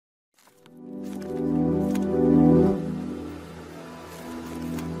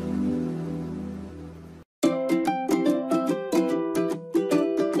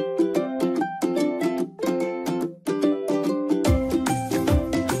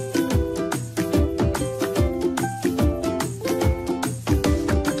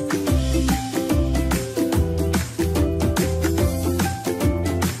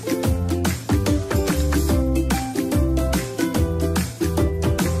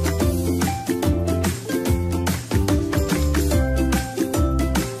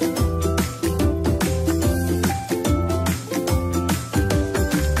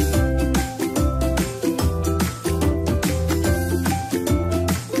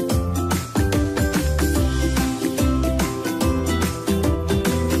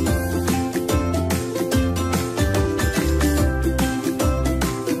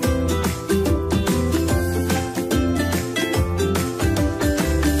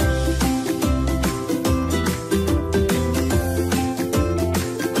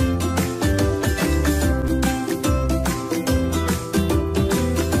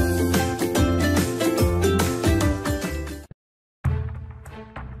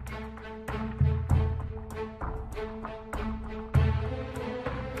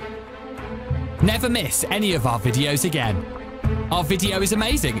Never miss any of our videos again. Our video is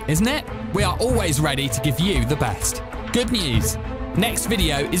amazing, isn't it? We are always ready to give you the best. Good news! Next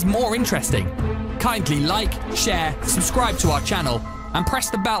video is more interesting. Kindly like, share, subscribe to our channel, and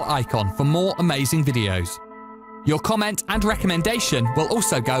press the bell icon for more amazing videos. Your comment and recommendation will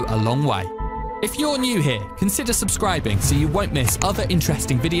also go a long way. If you're new here, consider subscribing so you won't miss other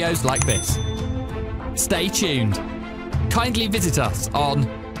interesting videos like this. Stay tuned. Kindly visit us on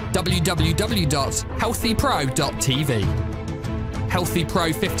www.healthypro.tv,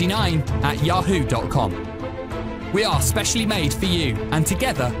 healthypro59@yahoo.com. We are specially made for you, and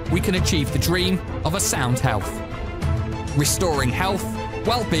together we can achieve the dream of a sound health, restoring health,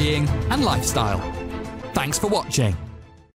 well-being and lifestyle. Thanks for watching.